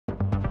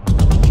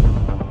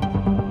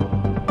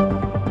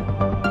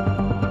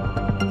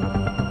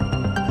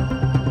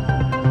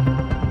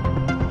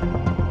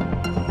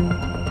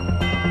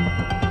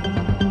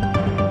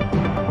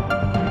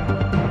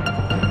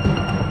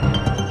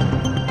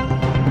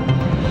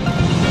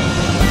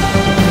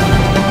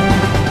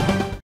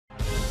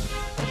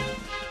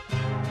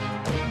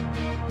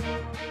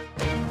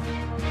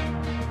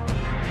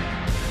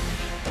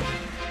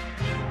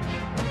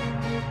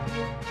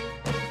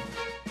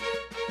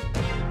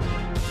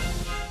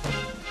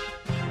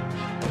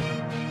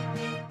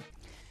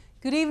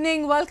Good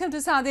evening. Welcome to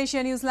South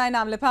Asia Newsline.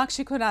 I'm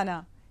Lipakshi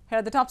Khurana. Here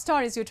are the top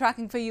stories we're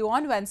tracking for you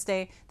on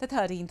Wednesday, the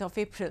 13th of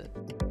April.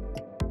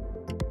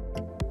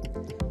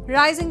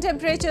 Rising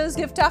temperatures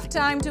give tough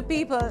time to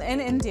people in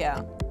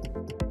India.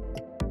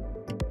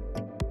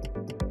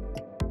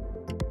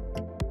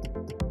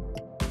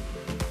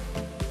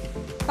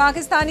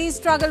 Pakistanis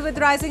struggle with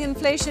rising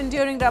inflation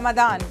during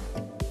Ramadan.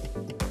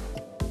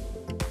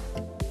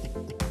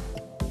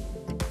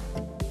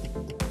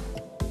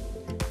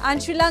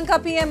 And Sri Lanka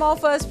PM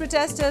offers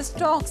protesters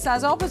talks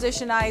as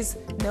opposition eyes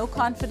no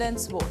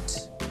confidence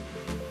vote.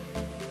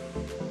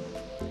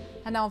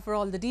 And now for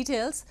all the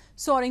details.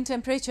 Soaring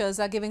temperatures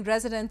are giving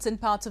residents in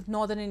parts of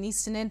northern and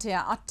eastern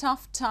India a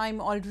tough time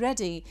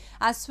already,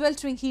 as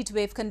sweltering heat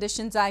wave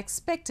conditions are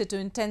expected to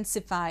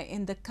intensify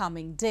in the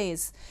coming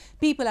days.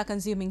 People are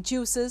consuming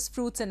juices,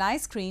 fruits and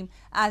ice cream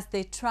as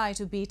they try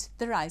to beat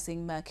the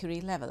rising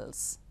mercury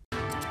levels.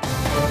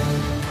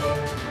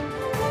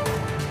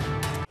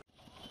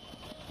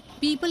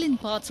 People in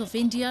parts of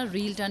India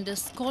reeled under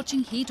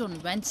scorching heat on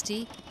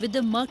Wednesday, with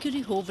the mercury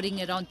hovering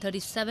around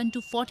 37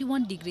 to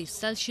 41 degrees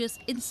Celsius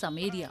in some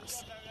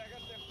areas.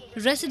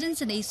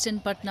 Residents in eastern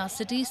Patna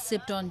city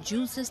sipped on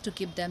juices to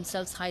keep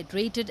themselves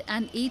hydrated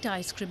and ate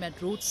ice cream at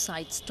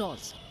roadside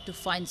stalls to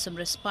find some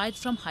respite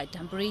from high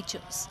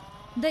temperatures.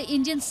 The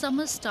Indian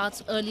summer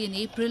starts early in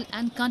April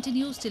and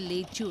continues till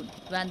late June,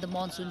 when the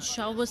monsoon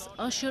showers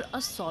usher a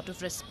sort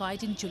of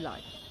respite in July.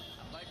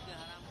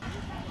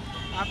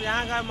 आप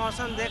यहाँ का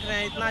मौसम देख रहे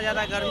हैं, इतना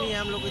ज़्यादा गर्मी है,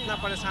 हम लोग इतना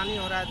परेशानी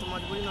हो रहा है, तो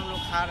मजबूरी में हम लोग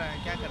खा रहे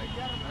हैं, क्या करें?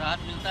 राहत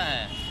मिलता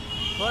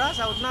है थोड़ा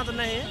सा, उतना तो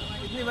नहीं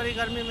है, इतनी बड़ी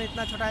गर्मी में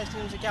इतना छोटा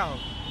आइसक्रीम से क्या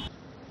होगा?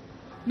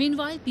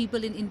 Meanwhile,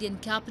 people in Indian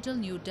capital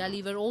New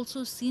Delhi were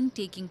also seen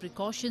taking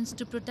precautions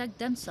to protect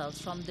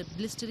themselves from the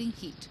blistering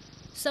heat.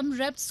 Some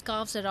wrapped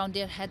scarves around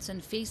their heads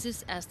and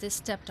faces as they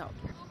stepped out.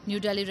 New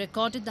Delhi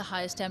recorded the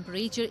highest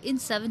temperature in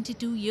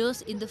 72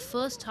 years in the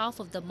first half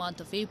of the month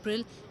of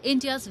April,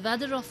 India's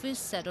weather office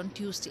said on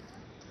Tuesday.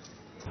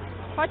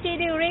 40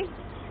 degrees.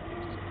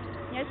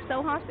 It's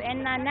so hot,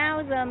 and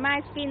now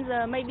my skin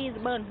maybe is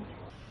burned.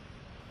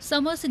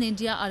 Summers in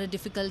India are a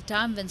difficult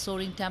time when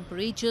soaring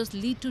temperatures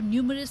lead to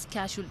numerous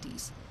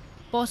casualties.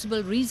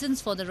 Possible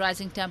reasons for the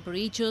rising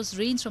temperatures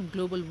range from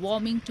global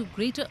warming to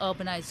greater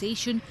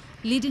urbanization,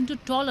 leading to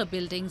taller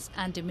buildings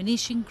and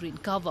diminishing green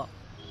cover.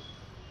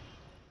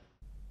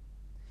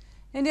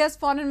 India's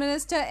Foreign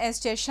Minister S.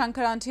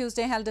 Jaishankar on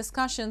Tuesday held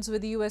discussions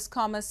with U.S.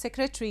 Commerce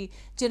Secretary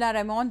Gina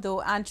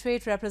Raimondo and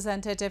Trade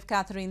Representative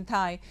Catherine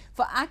Tai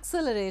for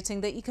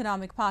accelerating the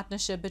economic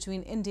partnership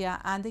between India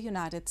and the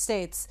United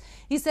States.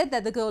 He said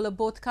that the goal of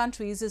both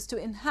countries is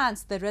to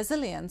enhance the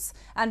resilience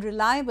and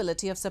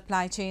reliability of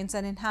supply chains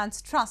and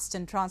enhance trust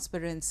and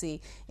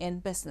transparency in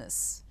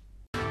business.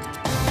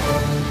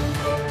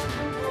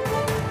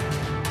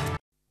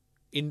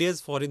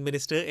 India's Foreign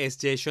Minister S.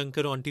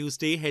 Jaishankar on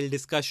Tuesday held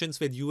discussions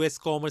with U.S.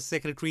 Commerce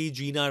Secretary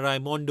Gina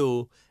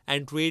Raimondo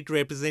and Trade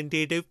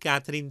Representative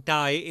Catherine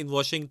Tai in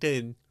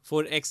Washington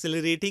for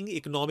accelerating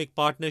economic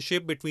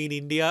partnership between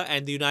India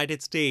and the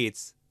United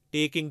States.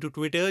 Taking to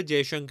Twitter,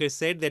 Jaishankar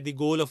said that the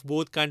goal of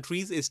both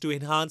countries is to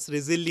enhance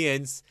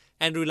resilience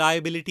and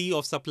reliability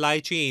of supply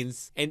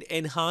chains and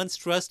enhance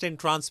trust and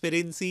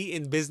transparency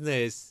in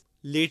business.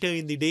 Later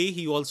in the day,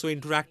 he also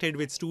interacted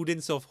with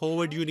students of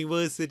Howard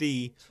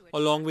University,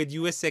 along with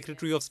U.S.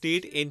 Secretary of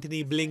State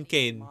Antony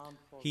Blinken.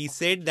 He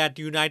said that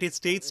the United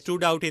States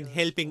stood out in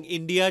helping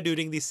India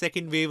during the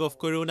second wave of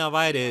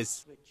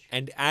coronavirus,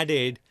 and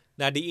added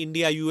that the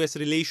India-US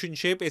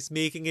relationship is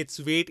making its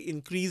weight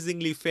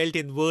increasingly felt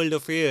in world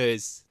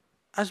affairs.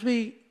 As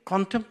we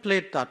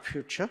contemplate that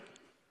future,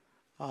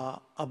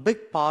 a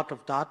big part of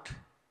that,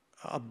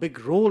 a big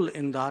role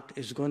in that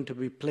is going to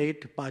be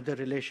played by the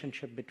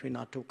relationship between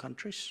our two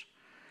countries.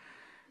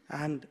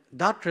 And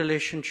that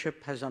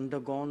relationship has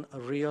undergone a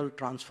real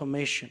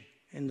transformation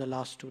in the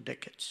last 2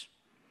 decades.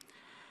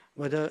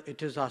 Whether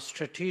it is our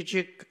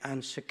strategic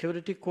and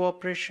security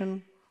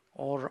cooperation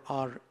or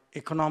our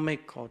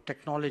economic or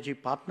technology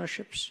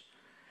partnerships,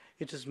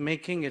 it is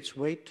making its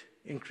weight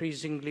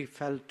increasingly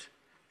felt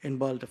in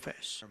world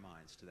affairs.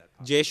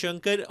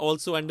 Jaishankar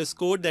also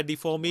underscored that the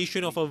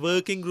formation of a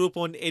working group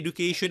on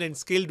education and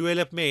skill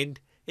development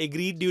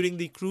agreed during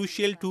the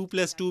crucial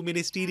 2+2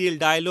 ministerial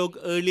dialogue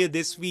earlier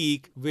this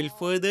week will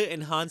further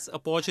enhance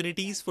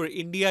opportunities for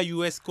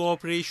India-US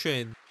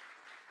cooperation.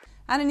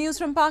 And in news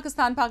from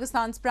Pakistan,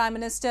 Pakistan's Prime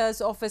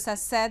Minister's office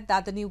has said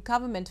that the new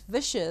government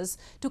wishes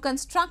to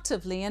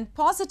constructively and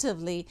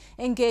positively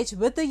engage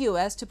with the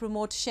US to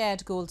promote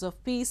shared goals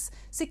of peace,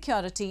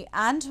 security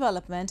and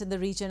development in the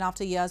region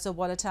after years of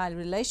volatile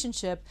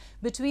relationship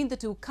between the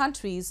two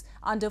countries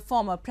under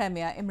former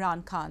Premier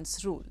Imran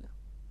Khan's rule.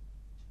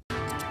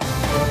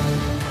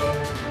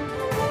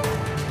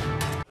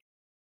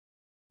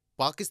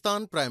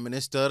 Pakistan Prime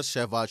Minister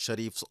Shehbaz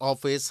Sharif's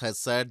office has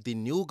said the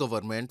new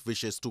government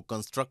wishes to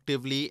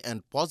constructively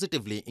and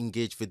positively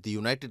engage with the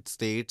United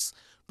States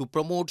to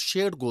promote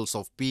shared goals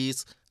of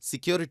peace,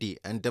 security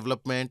and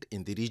development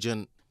in the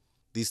region.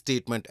 The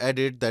statement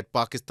added that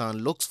Pakistan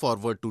looks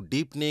forward to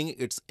deepening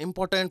its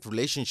important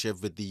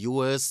relationship with the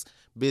US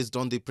based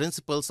on the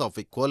principles of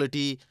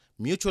equality,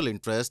 mutual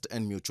interest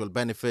and mutual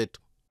benefit.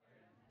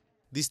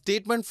 The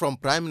statement from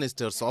Prime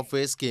Minister's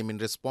office came in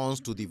response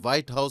to the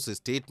White House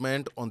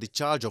statement on the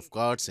charge of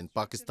guards in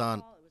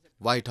Pakistan.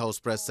 White House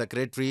Press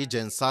Secretary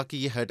Jen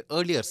Psaki had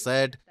earlier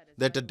said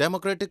that a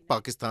democratic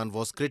Pakistan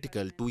was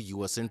critical to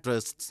US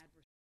interests.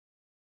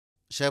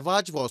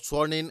 Shehbaz was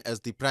sworn in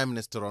as the Prime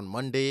Minister on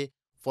Monday,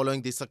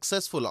 following the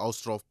successful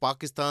ouster of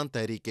Pakistan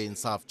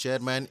Tehreek-e-Insaf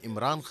chairman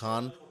Imran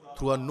Khan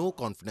through a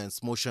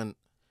no-confidence motion,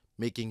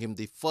 making him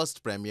the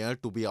first premier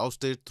to be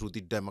ousted through the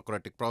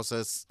democratic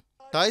process.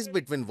 Ties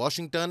between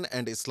Washington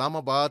and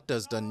Islamabad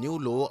touched a new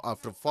low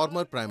after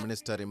former Prime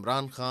Minister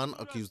Imran Khan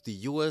accused the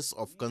US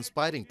of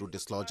conspiring to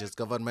dislodge his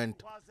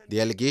government, the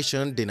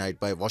allegation denied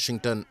by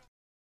Washington.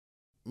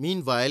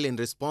 Meanwhile, in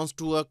response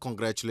to a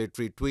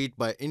congratulatory tweet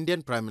by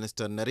Indian Prime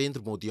Minister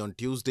Narendra Modi on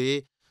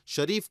Tuesday,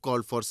 Sharif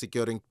called for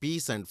securing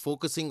peace and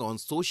focusing on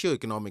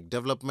socio-economic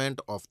development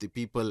of the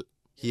people.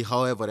 He,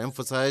 however,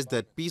 emphasized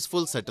that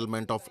peaceful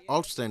settlement of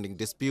outstanding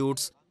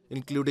disputes,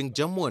 including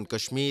Jammu and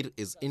Kashmir,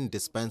 is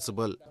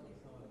indispensable.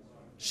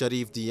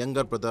 Sharif, the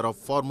younger brother of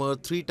former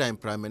three-time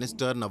Prime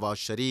Minister Nawaz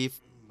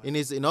Sharif, in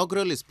his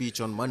inaugural speech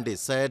on Monday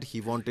said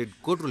he wanted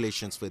good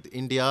relations with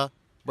India,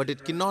 but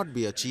it cannot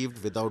be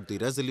achieved without the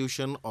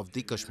resolution of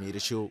the Kashmir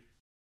issue.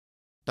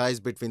 Ties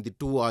between the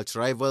two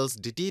arch-rivals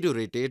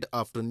deteriorated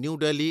after New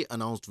Delhi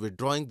announced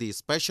withdrawing the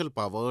special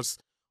powers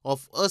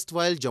of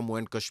erstwhile Jammu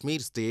and Kashmir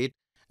state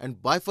and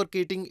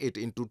bifurcating it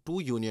into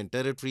two union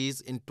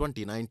territories in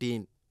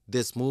 2019.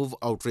 This move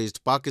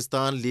outraged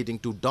Pakistan, leading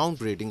to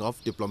downgrading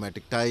of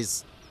diplomatic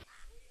ties.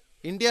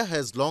 India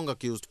has long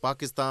accused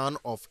Pakistan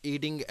of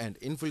aiding and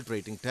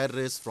infiltrating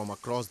terrorists from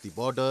across the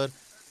border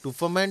to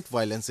foment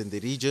violence in the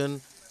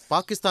region.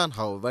 Pakistan,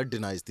 however,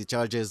 denies the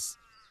charges.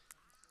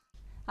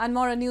 And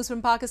more news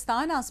from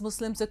Pakistan. As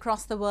Muslims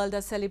across the world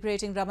are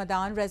celebrating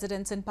Ramadan,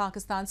 residents in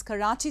Pakistan's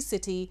Karachi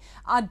city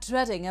are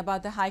dreading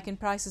about the hike in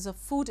prices of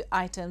food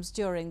items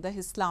during the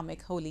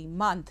Islamic holy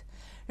month.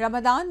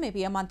 Ramadan may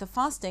be a month of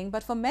fasting,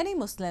 but for many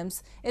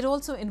Muslims, it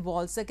also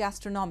involves a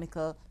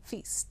gastronomical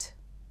feast.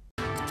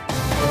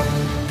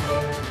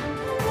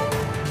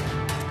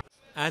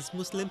 As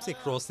Muslims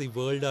across the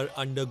world are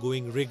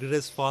undergoing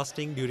rigorous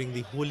fasting during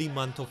the holy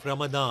month of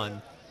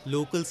Ramadan,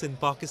 locals in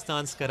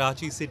Pakistan's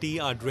Karachi city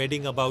are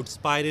dreading about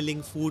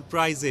spiraling food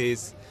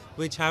prices,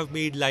 which have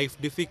made life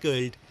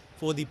difficult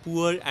for the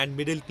poor and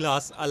middle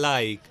class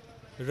alike.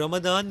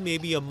 Ramadan may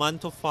be a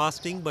month of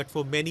fasting, but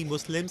for many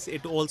Muslims,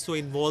 it also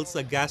involves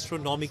a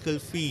gastronomical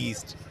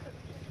feast.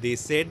 They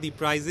said the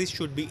prices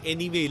should be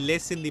anyway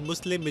less in the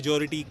Muslim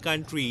majority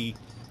country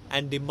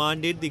and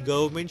demanded the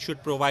government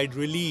should provide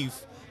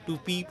relief to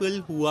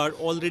people who are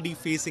already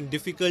facing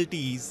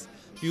difficulties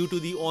due to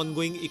the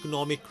ongoing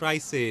economic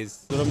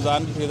crisis.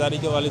 Ramzan की खरीदारी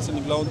के वाले से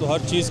निकला हूँ तो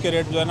हर चीज़ के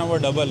rate जो है ना वो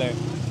डबल है।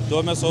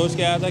 तो मैं सोच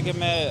के आया था कि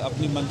मैं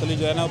अपनी मंथली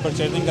जो है ना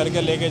परचेजिंग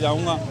करके लेके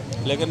जाऊँगा,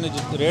 लेकिन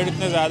रेट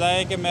इतने ज़्यादा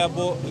है कि मैं अब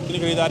वो इतनी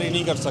खरीदारी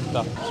नहीं कर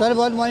सकता। सर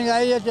बहुत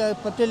महंगाई है,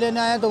 पत्ते लेने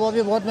आए तो वो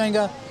भी बहुत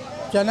महंगा,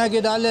 चना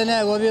की दाल लेने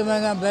आए वो भी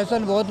महंगा,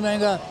 बेसन बहुत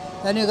महंगा,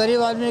 यानी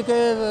गरीब आदमी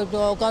के तो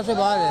औकात से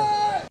बाहर है।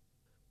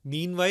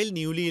 Meanwhile,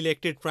 newly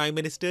elected Prime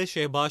Minister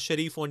Shehbaz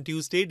Sharif on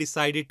Tuesday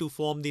decided to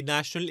form the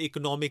National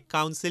Economic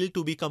Council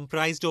to be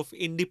comprised of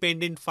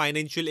independent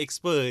financial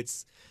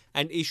experts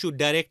and issue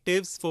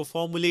directives for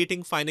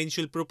formulating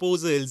financial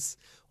proposals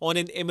on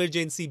an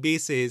emergency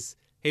basis,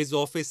 his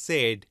office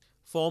said.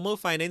 Former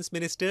Finance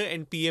Minister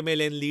and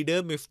PMLN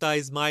leader Miftah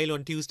Ismail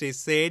on Tuesday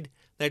said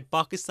that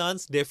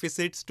Pakistan's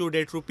deficit stood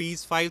at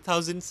Rs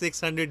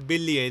 5,600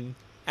 billion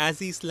as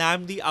he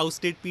slammed the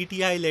ousted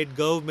PTI-led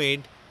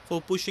government for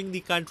pushing the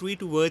country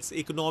towards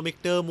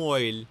economic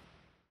turmoil.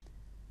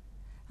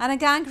 And a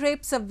gang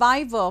rape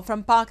survivor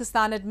from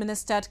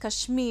Pakistan-administered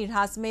Kashmir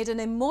has made an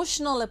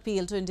emotional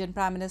appeal to Indian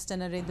Prime Minister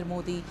Narendra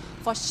Modi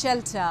for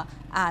shelter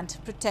and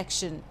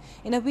protection.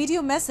 In a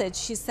video message,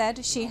 she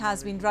said she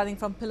has been running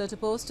from pillar to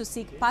post to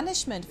seek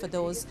punishment for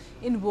those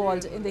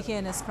involved in the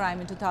heinous crime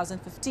in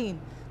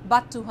 2015.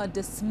 But to her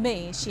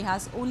dismay, she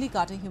has only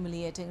got a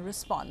humiliating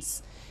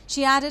response.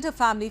 She added her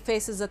family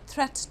faces a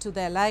threat to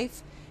their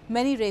life.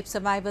 Many rape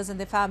survivors and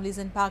their families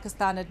in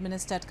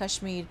Pakistan-administered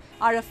Kashmir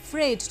are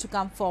afraid to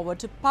come forward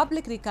to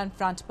publicly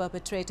confront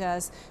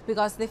perpetrators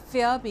because they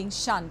fear being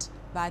shunned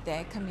by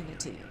their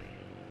community.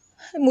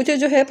 मुझे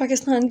जो है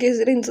पाकिस्तान के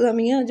ज़ेर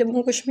इंतज़ामिया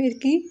जम्मू कश्मीर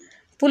की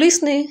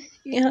police ने,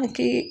 यहाँ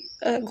की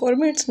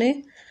governments ने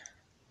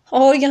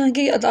और यहाँ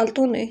की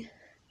अदालतों ने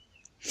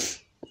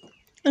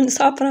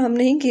इंसाफ फराहम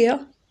नहीं किया,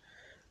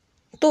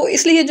 तो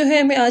इसलिए जो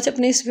है मैं आज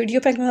अपने इस वीडियो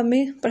पैगाम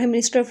में prime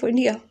minister of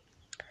India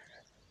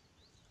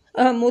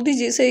Modi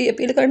ji से ये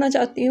अपील करना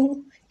चाहती हूँ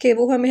कि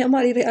वो हमें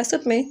हमारी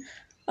रियासत में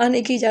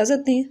आने की इजाज़त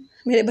दें।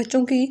 मेरे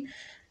बच्चों की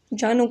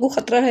जानों को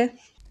ख़तरा है।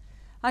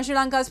 Sri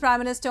Lanka's Prime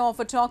Minister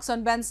offered talks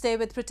on Wednesday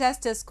with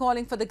protesters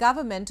calling for the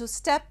government to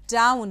step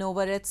down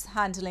over its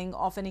handling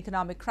of an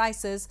economic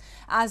crisis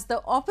as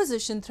the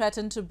opposition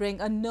threatened to bring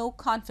a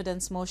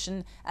no-confidence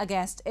motion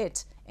against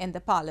it in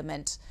the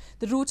parliament.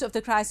 The root of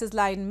the crisis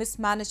lies in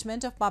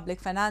mismanagement of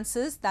public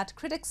finances that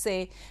critics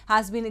say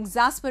has been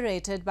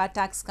exacerbated by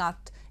tax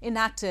cuts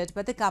enacted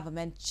by the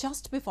government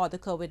just before the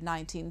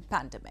COVID-19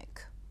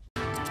 pandemic.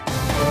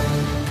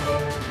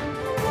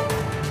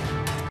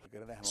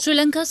 Sri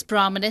Lanka's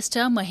Prime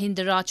Minister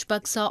Mahinda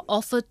Rajapaksa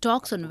offered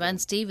talks on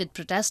Wednesday with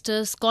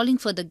protesters calling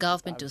for the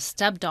government to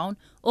step down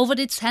over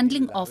its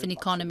handling of an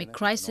economic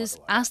crisis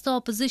as the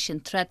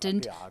opposition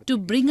threatened to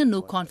bring a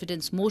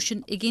no-confidence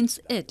motion against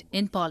it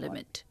in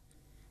Parliament.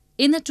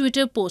 In a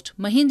Twitter post,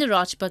 Mahinda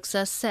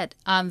Rajapaksa said,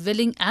 "I am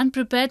willing and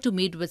prepared to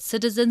meet with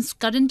citizens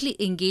currently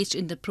engaged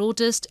in the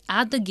protest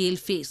at the Gale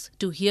Face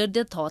to hear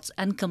their thoughts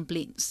and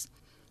complaints.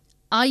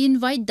 I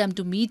invite them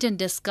to meet and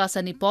discuss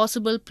any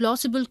possible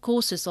plausible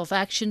courses of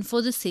action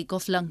for the sake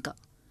of Lanka."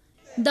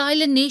 The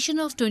island nation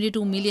of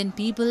 22 million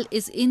people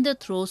is in the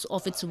throes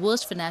of its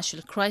worst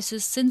financial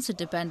crisis since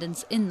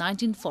independence in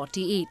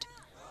 1948,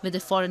 with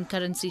a foreign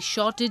currency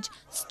shortage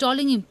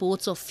stalling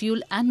imports of fuel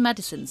and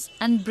medicines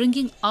and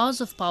bringing hours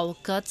of power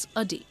cuts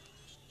a day.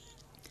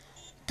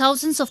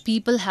 Thousands of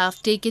people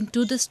have taken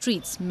to the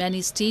streets,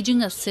 many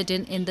staging a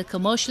sit-in in the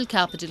commercial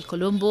capital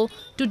Colombo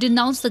to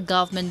denounce the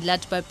government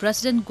led by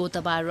President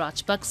Gotabaya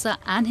Rajapaksa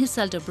and his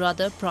elder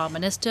brother Prime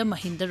Minister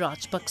Mahinda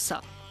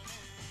Rajapaksa.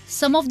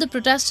 Some of the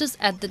protesters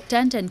at the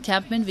tent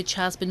encampment, which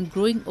has been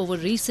growing over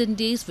recent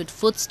days with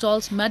food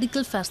stalls,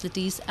 medical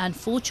facilities and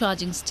 4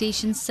 charging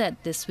stations, said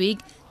this week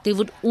they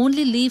would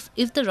only leave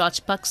if the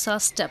Rajapaksa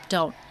stepped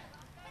down.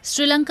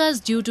 Sri Lanka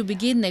is due to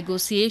begin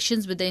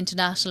negotiations with the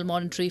International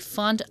Monetary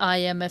Fund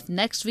 (IMF)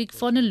 next week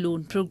for a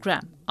loan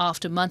program,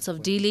 after months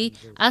of delay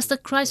as the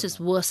crisis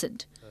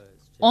worsened.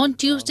 On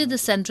Tuesday, the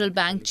central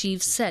bank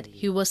chief said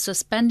he was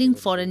suspending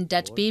foreign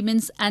debt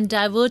payments and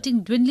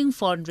diverting dwindling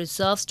foreign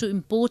reserves to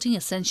importing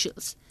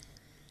essentials.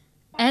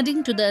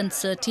 Adding to the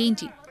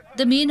uncertainty,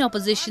 the main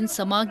opposition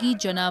Samagi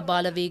Jana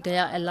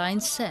Balavegaya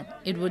alliance said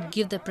it would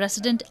give the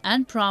president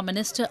and prime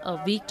minister a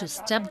week to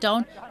step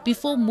down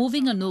before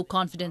moving a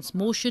no-confidence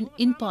motion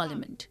in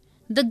parliament.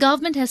 The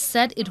government has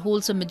said it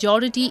holds a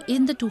majority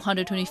in the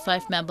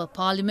 225-member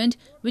parliament,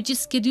 which is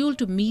scheduled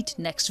to meet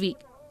next week,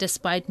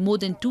 despite more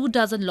than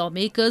 24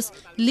 lawmakers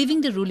leaving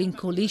the ruling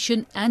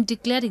coalition and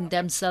declaring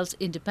themselves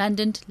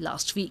independent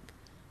last week.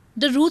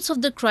 The roots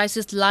of the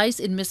crisis lies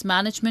in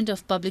mismanagement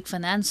of public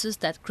finances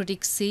that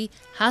critics say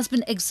has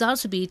been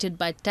exacerbated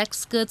by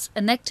tax cuts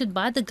enacted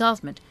by the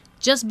government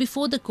just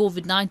before the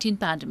COVID-19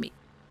 pandemic.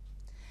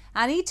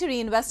 An eatery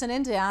in Western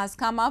India has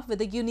come up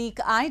with a unique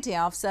idea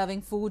of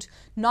serving food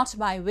not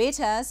by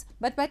waiters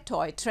but by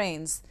toy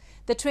trains.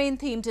 The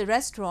train-themed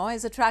restaurant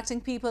is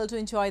attracting people to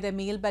enjoy their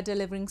meal by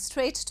delivering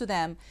straight to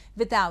them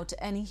without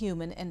any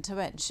human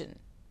intervention.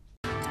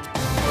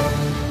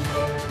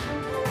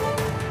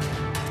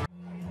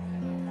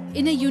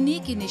 In a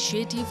unique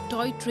initiative,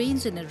 toy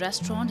trains in a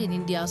restaurant in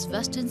India's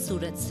western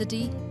Surat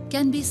city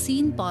can be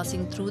seen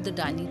passing through the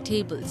dining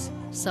tables,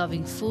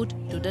 serving food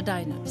to the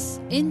diners.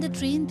 In the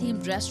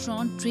train-themed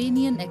restaurant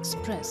Trainian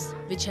Express,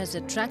 which has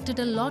attracted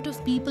a lot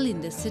of people in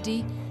the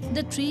city,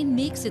 the train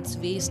makes its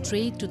way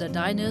straight to the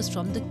diners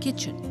from the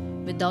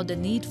kitchen without the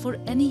need for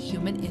any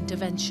human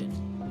intervention.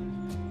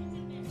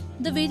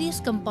 The various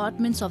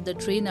compartments of the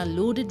train are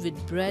loaded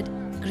with bread,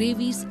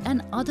 gravies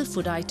and other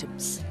food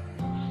items.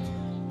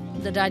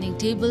 The dining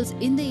tables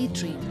in the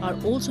eatery are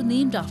also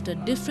named after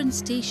different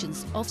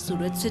stations of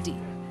Surat city,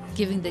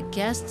 giving the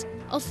guests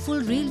a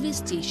full railway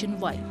station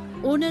vibe.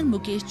 Owner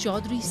Mukesh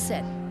Chaudhary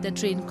said the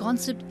train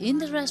concept in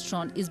the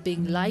restaurant is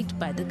being liked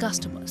by the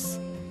customers.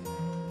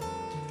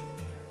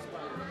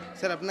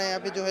 Sir अपना यहाँ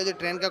पे जो है जो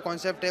train का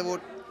concept है वो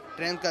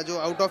train का जो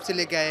आउट ऑफ से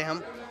लेके आए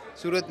हम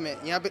सूरत में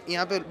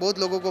यहाँ पे बहुत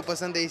लोगों को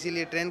पसंद है,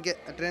 इसीलिए ट्रेन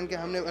के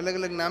हमने अलग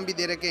अलग नाम भी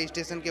दे रखे हैं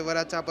स्टेशन के,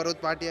 वराचा, परोत,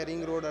 पाटिया,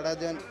 ring road,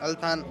 Adajan,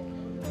 Althan.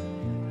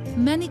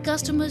 Many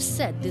customers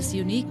said this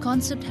unique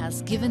concept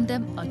has given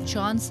them a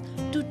chance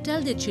to tell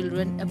their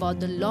children about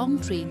the long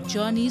train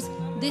journeys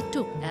they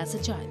took as a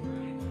child.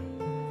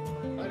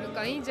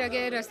 कई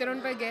जगह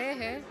रेस्टोरेंट पर गए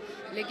हैं,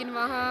 लेकिन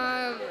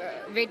वहाँ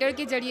वेटर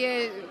के जरिए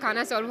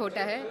खाना सर्व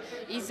होता है.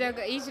 इस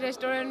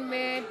रेस्टोरेंट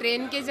में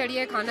ट्रेन के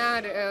जरिए खाना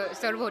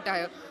सर्व होता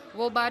है.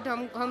 वो बात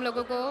हम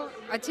लोगों को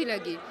अच्छी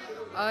लगी.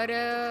 और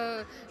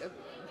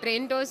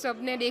ट्रेन तो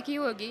सबने देखी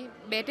होगी,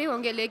 बैठे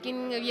होंगे,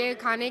 लेकिन ये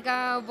खाने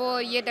का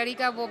ये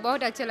तरीका वो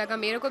बहुत अच्छा लगा.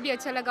 मेरे को भी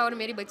अच्छा लगा और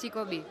मेरी बच्ची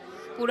को भी.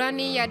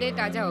 पुरानी यादें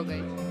ताज़ा हो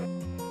गई.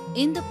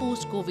 In the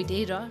post-COVID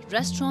era,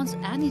 restaurants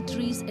and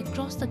eateries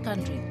across the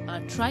country are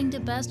trying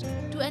their best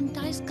to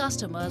entice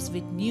customers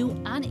with new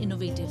and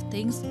innovative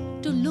things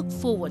to look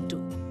forward to.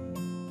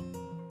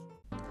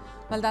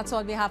 Well, that's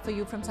all we have for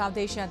you from South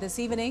Asia this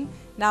evening.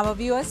 Now our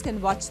viewers can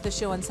watch the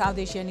show on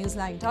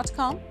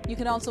SouthAsiaNewsline.com. You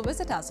can also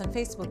visit us on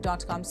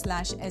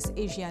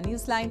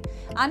Facebook.com/SAsiaNewsline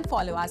and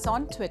follow us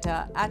on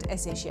Twitter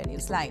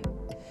 @SAsiaNewsline.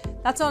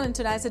 That's all in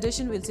tonight's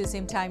edition. We'll see you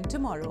same time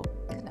tomorrow.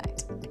 Good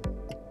night.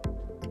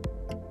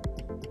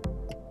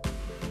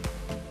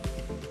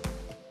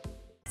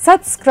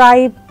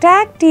 Subscribe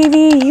Tag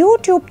TV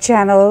YouTube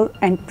channel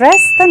and press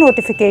the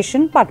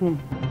notification button.